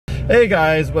Hey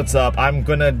guys, what's up? I'm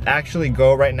gonna actually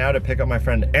go right now to pick up my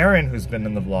friend Aaron, who's been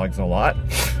in the vlogs a lot.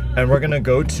 And we're gonna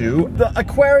go to the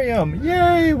aquarium.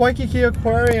 Yay, Waikiki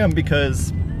Aquarium,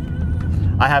 because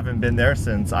I haven't been there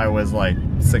since I was like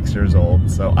 6 years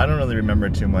old, so I don't really remember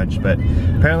too much, but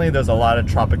apparently there's a lot of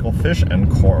tropical fish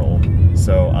and coral.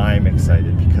 So I'm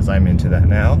excited because I'm into that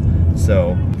now.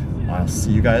 So I'll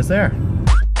see you guys there.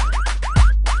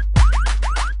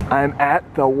 I'm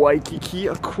at the Waikiki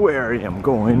Aquarium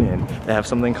going in. They have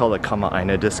something called a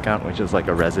Kama'aina discount, which is like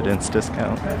a residence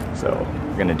discount. So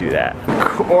we're gonna do that.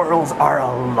 Corals are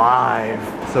alive.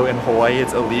 So in Hawaii,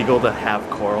 it's illegal to have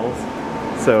corals.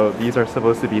 So these are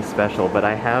supposed to be special, but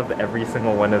I have every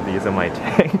single one of these in my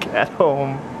tank at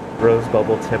home. Rose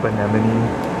bubble tip anemone,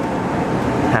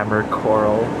 hammered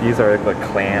coral. These are the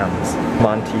clams.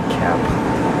 Monti cap,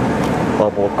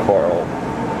 bubble coral,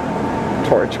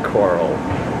 torch coral,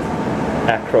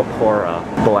 Acropora,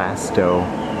 Blasto.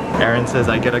 Aaron says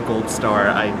I get a gold star.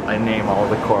 I name all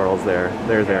the corals there.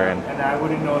 They're there. And I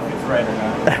wouldn't know if it's right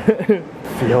or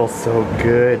not. Feels so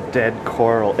good. Dead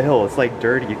coral. Ew, it's like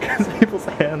dirty because people's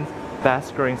hands.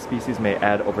 Fast growing species may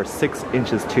add over 6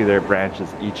 inches to their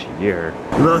branches each year.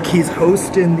 Look, he's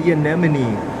hosting the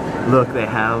anemone. Look, they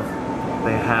have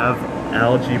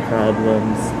algae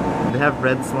problems. They have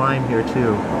red slime here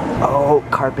too. Oh,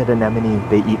 carpet anemone.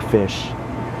 They eat fish.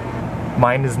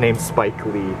 Mine is named Spike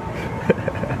Lee.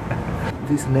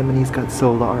 These anemones got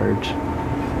so large.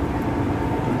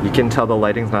 You can tell the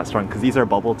lighting's not strong because these are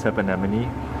bubble tip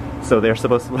anemone. So they're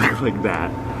supposed to look like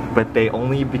that. But they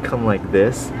only become like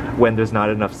this when there's not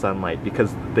enough sunlight,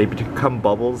 because they become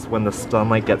bubbles when the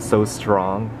sunlight gets so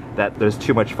strong that there's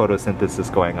too much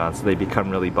photosynthesis going on, so they become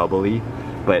really bubbly.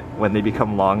 But when they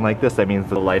become long like this, that means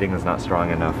the lighting is not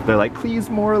strong enough. They're like, please,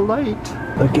 more light.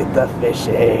 Look at the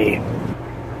fishy.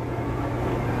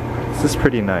 This is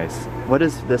pretty nice. What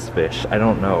is this fish? I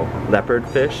don't know. Leopard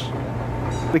fish?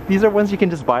 Like, these are ones you can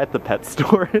just buy at the pet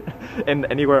store and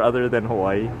anywhere other than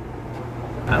Hawaii.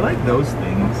 I like those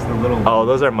things, the little ones. Oh,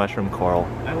 those are mushroom coral.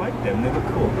 I like them, they look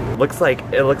cool. It looks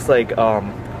like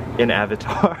in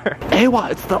Avatar. Ewa,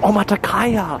 it's the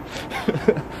Omatakaya!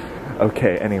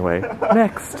 Okay, anyway,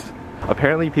 next.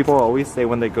 Apparently people always say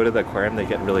when they go to the aquarium they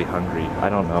get really hungry. I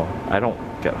don't know. I don't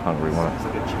get hungry once.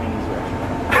 It's like a Chinese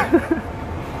restaurant.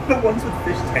 The ones with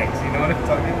fish tanks, you know what I'm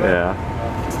talking about?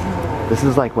 Yeah. This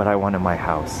is like what I want in my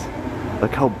house.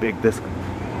 Look how big this...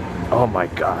 Oh my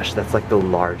gosh, that's like the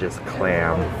largest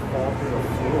clam.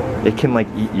 It can like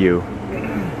eat you.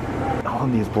 Oh,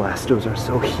 and these Blastos are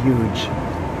so huge.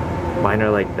 Mine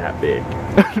are like that big.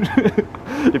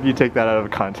 If you take that out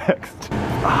of context.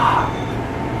 Ah,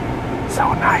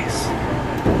 so nice.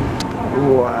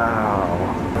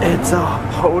 Wow. It's a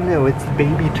honu, it's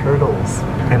baby turtles.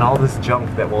 And all this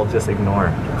junk that we'll just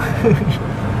ignore.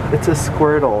 It's a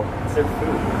squirtle. It's their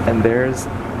food. And there's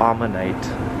ammonite.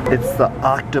 It's the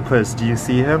octopus. Do you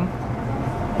see him?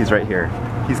 He's right here.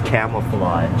 He's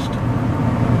camouflaged.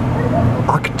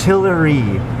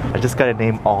 Octillery. I just gotta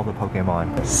name all the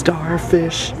Pokemon.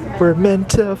 Starfish, we're meant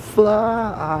to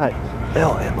fly.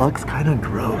 Ew, it looks kind of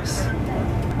gross.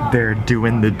 They're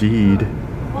doing the deed.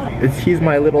 He's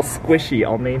my little squishy.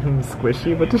 I'll name him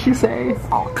Squishy. What did she say?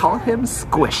 I'll call him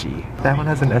Squishy. That one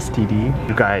has an STD.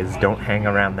 You guys, don't hang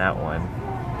around that one.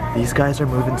 These guys are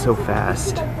moving so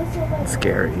fast. It's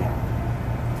scary.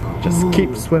 Just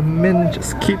keep swimming,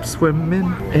 just keep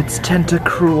swimming. It's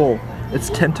tentacruel. It's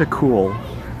tentacool.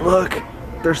 Look,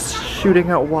 they're shooting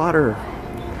out water.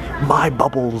 My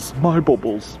bubbles, my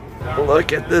bubbles.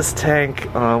 Look at this tank.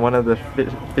 One of the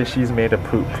fishies made a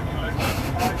poop.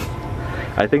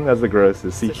 I think that's the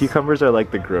grossest. Sea cucumbers are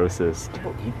like the grossest.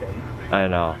 People eat them. I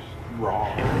know. Raw.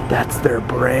 That's their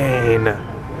brain.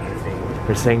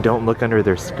 They're saying don't look under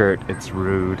their skirt. It's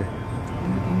rude. You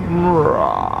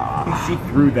can see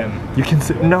through them. You can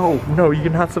see. No, you're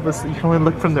not supposed to. You can only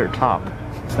look from their top.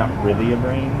 It's not really a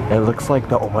brain. It looks like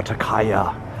the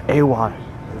Omatakaya. Ewa.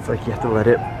 It's like you have to let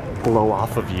it blow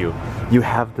off of you. You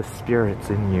have the spirits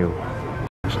in you.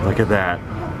 Look at that.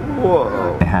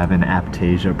 Whoa. I have an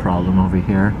aptasia problem over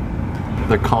here.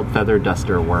 They're called feather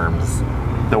duster worms.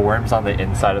 The worm's on the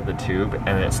inside of the tube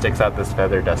and it sticks out this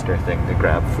feather duster thing to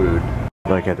grab food.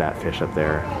 Look at that fish up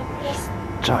there. It's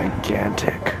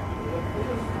gigantic.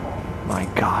 My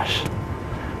gosh.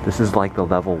 This is like the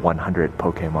level 100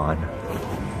 Pokemon.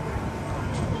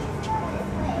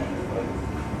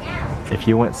 If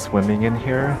you went swimming in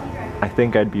here, I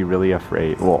think I'd be really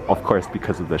afraid. Well, of course,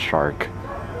 because of the shark.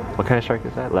 What kind of shark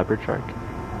is that? Leopard shark?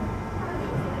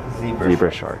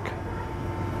 Zebra shark.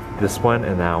 This one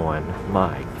and that one.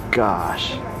 My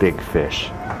gosh. Big fish.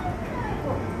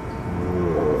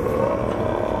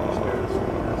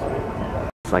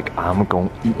 It's like, I'm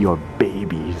gonna eat your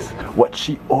babies. What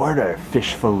she order?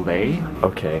 Fish fillet?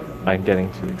 Okay, I'm getting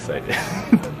too excited.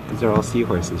 These are all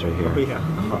seahorses right here. Oh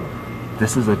yeah.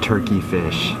 This is a turkey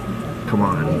fish. Come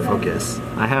on, focus.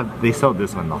 They sell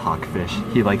this one, the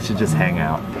hawkfish. He likes to just hang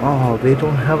out. Oh, they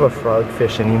don't have a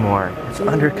frogfish anymore. It's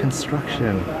under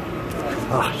construction.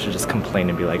 Oh, I should just complain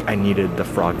and be like, I needed the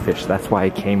frogfish. That's why I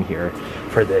came here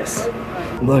for this.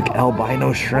 Look,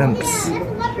 albino shrimps.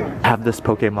 Have this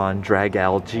Pokemon,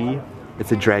 Dragalge.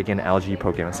 It's a dragon algae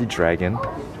Pokemon. See dragon.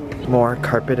 More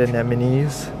carpet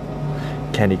anemones.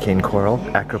 Candy cane coral,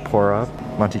 Acropora,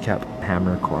 Monti cap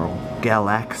hammer coral,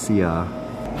 Galaxia.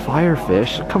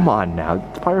 Firefish? Come on now.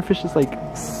 Firefish is like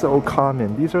so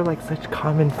common. These are like such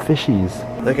common fishies.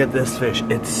 Look at this fish.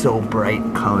 It's so bright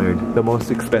colored. The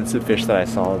most expensive fish that I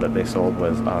saw that they sold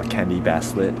was candy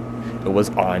basslet. It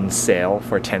was on sale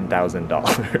for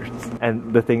 $10,000.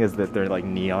 And the thing is that they're like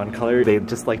neon colored. They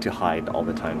just like to hide all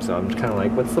the time. So I'm just kind of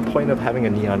like, what's the point of having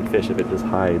a neon fish if it just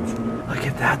hides? Look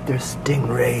at that. They're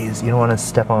stingrays. You don't want to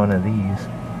step on one of these.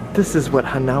 This is what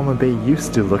Hanauma Bay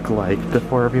used to look like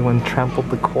before everyone trampled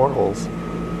the corals.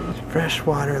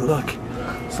 Freshwater, look.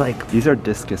 It's like, these are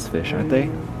discus fish, aren't they?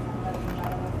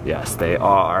 Yes, they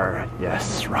are.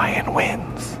 Yes, Ryan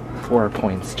wins. 4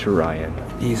 points to Ryan.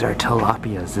 These are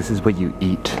tilapias. This is what you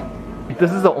eat.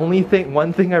 This is the only thing,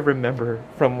 one thing I remember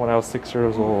from when I was 6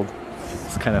 years old.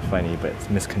 It's kind of funny, but it's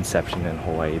a misconception in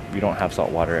Hawaii. We don't have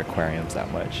saltwater aquariums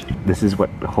that much. This is what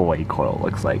Hawaii coral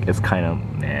looks like. It's kind of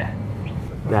meh.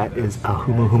 That is a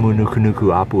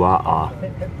Humuhumunukunukuapuaa.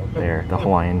 There, the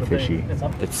Hawaiian fishy.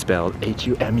 It's spelled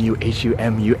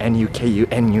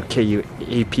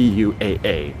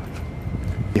Humuhumunukunukuapuaa.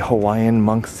 The Hawaiian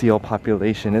monk seal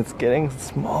population, it's getting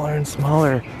smaller and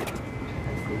smaller.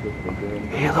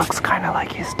 He looks kind of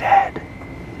like he's dead.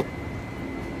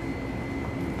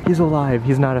 He's alive,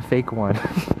 he's not a fake one.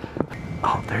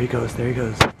 Oh, there he goes, there he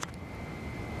goes.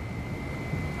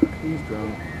 He's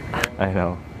drunk. I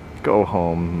know. Go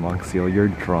home, monk seal, you're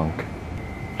drunk.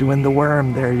 Doing the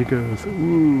worm, there he goes.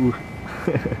 Ooh.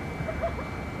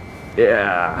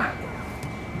 Yeah.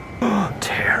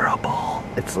 Terrible.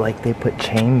 It's like they put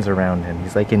chains around him.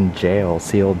 He's like in jail,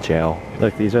 sealed jail.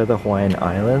 Look, these are the Hawaiian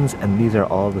Islands, and these are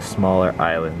all the smaller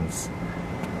islands.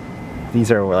 These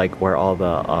are like where all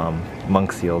the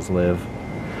monk seals live.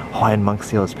 Hawaiian monk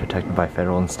seal is protected by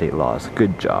federal and state laws.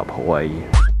 Good job, Hawaii.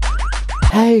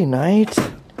 Hey, Knight.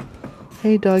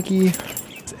 Hey, doggy.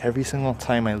 Every single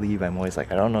time I leave, I'm always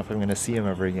like, I don't know if I'm gonna see him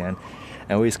ever again.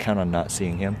 I always count on not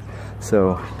seeing him.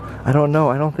 So, I don't know.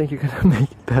 I don't think you're gonna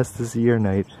make it past this year,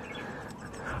 Knight.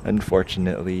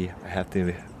 Unfortunately, I have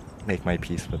to make my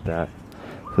peace with that.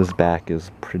 His back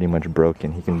is pretty much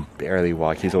broken. He can barely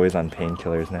walk. He's always on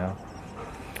painkillers now.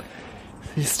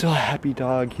 He's still a happy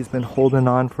dog. He's been holding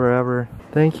on forever.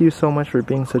 Thank you so much for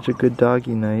being such a good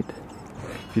doggy, Knight.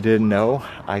 If you didn't know,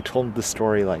 I told the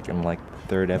story like in like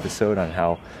the 3rd episode on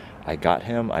how I got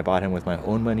him. I bought him with my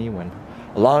own money when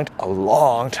a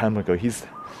long time ago. He's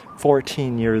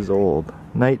 14 years old.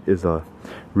 Knight is a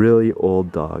really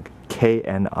old dog.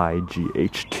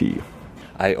 K-N-I-G-H-T.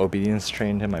 I obedience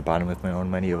trained him. I bought him with my own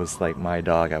money. It was like my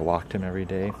dog. I walked him every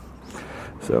day.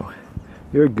 So,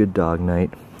 you're a good dog,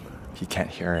 Knight. He can't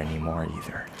hear anymore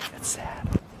either. It's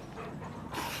sad.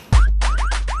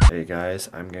 Hey guys,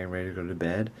 I'm getting ready to go to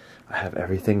bed. I have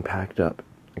everything packed up.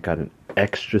 I got an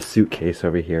extra suitcase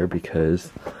over here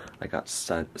because I got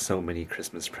so many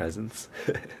Christmas presents.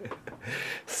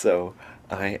 So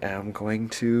I am going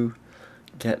to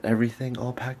get everything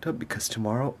all packed up because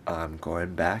tomorrow I'm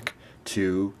going back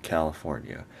to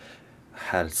California. I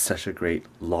had such a great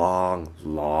long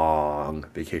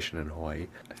vacation in Hawaii.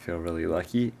 I feel really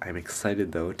lucky. I'm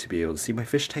excited though to be able to see my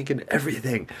fish tank and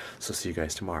everything. So see you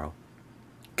guys tomorrow.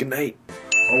 Good night.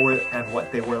 Oh, and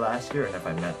what they were last year and if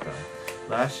I met them.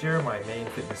 Last year my main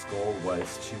fitness goal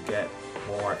was to get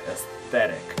more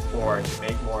aesthetic or to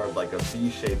make more of like a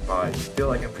V-shaped body. I feel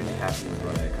like I'm pretty happy with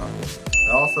what I accomplished.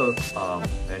 I also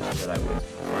mentioned that I would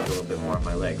work a little bit more on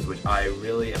my legs, which I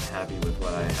really am happy with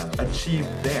what I have achieved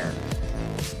there.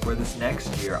 For this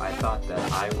next year, I thought that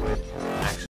I would actually